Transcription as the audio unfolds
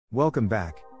Welcome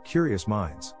back, curious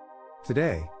minds.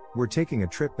 Today, we're taking a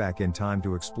trip back in time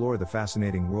to explore the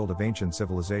fascinating world of ancient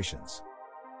civilizations.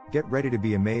 Get ready to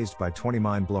be amazed by 20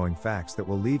 mind-blowing facts that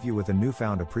will leave you with a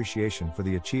newfound appreciation for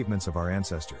the achievements of our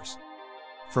ancestors.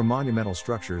 From monumental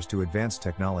structures to advanced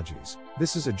technologies,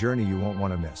 this is a journey you won't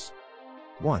want to miss.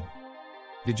 1.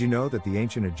 Did you know that the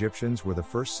ancient Egyptians were the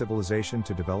first civilization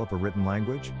to develop a written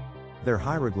language? Their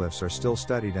hieroglyphs are still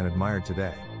studied and admired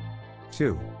today.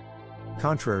 2.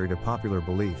 Contrary to popular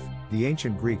belief, the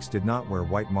ancient Greeks did not wear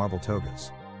white marble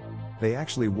togas. They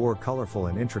actually wore colorful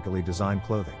and intricately designed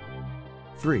clothing.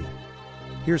 3.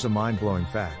 Here's a mind-blowing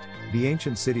fact: the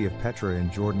ancient city of Petra in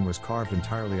Jordan was carved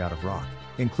entirely out of rock,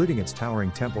 including its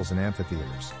towering temples and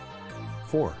amphitheaters.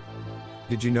 4.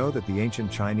 Did you know that the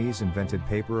ancient Chinese invented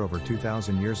paper over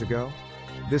 2,000 years ago?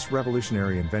 This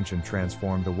revolutionary invention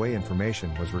transformed the way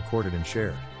information was recorded and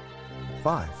shared.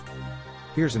 5.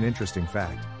 Here's an interesting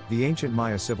fact: the ancient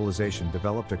Maya civilization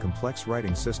developed a complex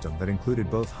writing system that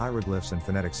included both hieroglyphs and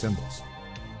phonetic symbols.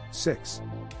 6.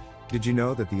 Did you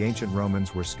know that the ancient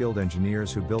Romans were skilled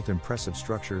engineers who built impressive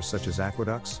structures such as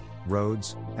aqueducts,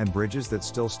 roads, and bridges that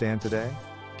still stand today?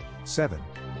 7.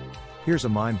 Here's a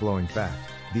mind-blowing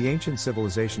fact: the ancient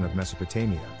civilization of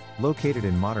Mesopotamia, located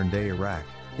in modern-day Iraq,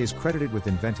 is credited with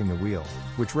inventing the wheel,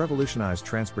 which revolutionized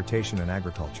transportation and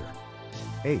agriculture.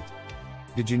 8.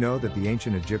 Did you know that the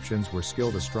ancient Egyptians were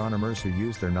skilled astronomers who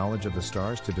used their knowledge of the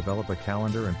stars to develop a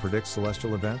calendar and predict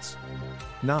celestial events?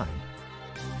 9.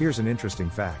 Here's an interesting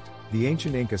fact: the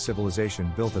ancient Inca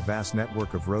civilization built a vast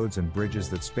network of roads and bridges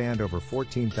that spanned over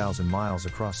 14,000 miles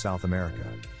across South America.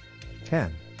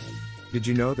 10. Did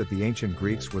you know that the ancient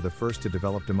Greeks were the first to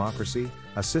develop democracy,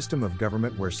 a system of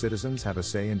government where citizens have a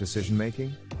say in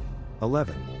decision-making?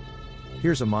 11.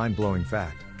 Here's a mind-blowing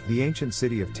fact: the ancient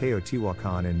city of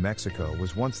Teotihuacan in Mexico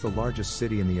was once the largest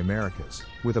city in the Americas,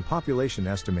 with a population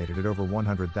estimated at over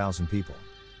 100,000 people.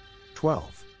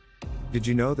 12. Did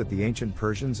you know that the ancient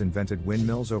Persians invented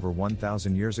windmills over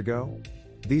 1,000 years ago?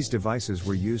 These devices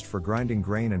were used for grinding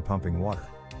grain and pumping water.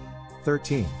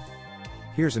 13.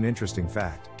 Here's an interesting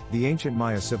fact: the ancient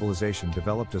Maya civilization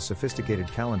developed a sophisticated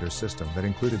calendar system that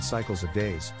included cycles of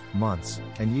days, months,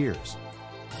 and years.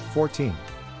 14.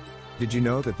 Did you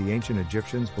know that the ancient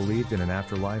Egyptians believed in an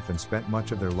afterlife and spent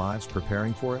much of their lives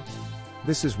preparing for it?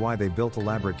 This is why they built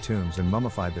elaborate tombs and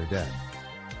mummified their dead.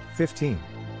 15.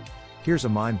 Here's a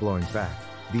mind-blowing fact: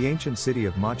 the ancient city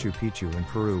of Machu Picchu in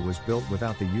Peru was built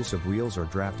without the use of wheels or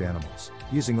draft animals,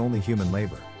 using only human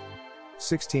labor.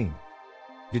 16.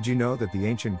 Did you know that the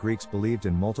ancient Greeks believed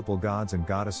in multiple gods and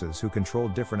goddesses who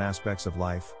controlled different aspects of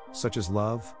life, such as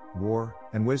love, war,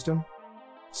 and wisdom?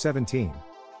 17.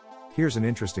 Here's an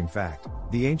interesting fact: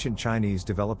 the ancient Chinese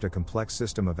developed a complex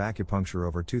system of acupuncture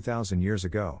over 2,000 years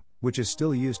ago, which is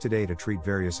still used today to treat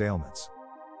various ailments.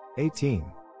 18.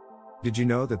 Did you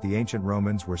know that the ancient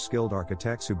Romans were skilled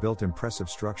architects who built impressive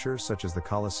structures such as the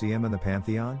Colosseum and the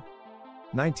Pantheon?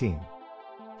 19.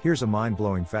 Here's a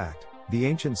mind-blowing fact: the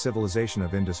ancient civilization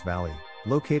of Indus Valley,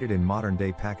 located in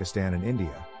modern-day Pakistan and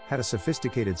India, had a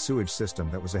sophisticated sewage system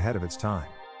that was ahead of its time.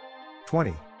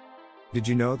 20. Did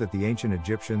you know that the ancient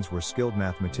Egyptians were skilled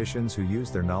mathematicians who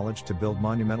used their knowledge to build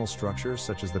monumental structures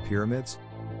such as the pyramids?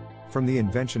 From the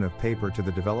invention of paper to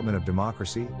the development of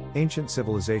democracy, ancient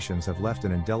civilizations have left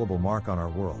an indelible mark on our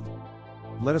world.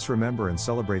 Let us remember and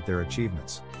celebrate their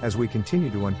achievements, as we continue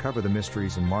to uncover the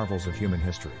mysteries and marvels of human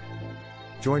history.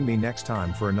 Join me next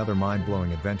time for another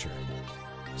mind-blowing adventure.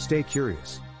 Stay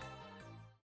curious.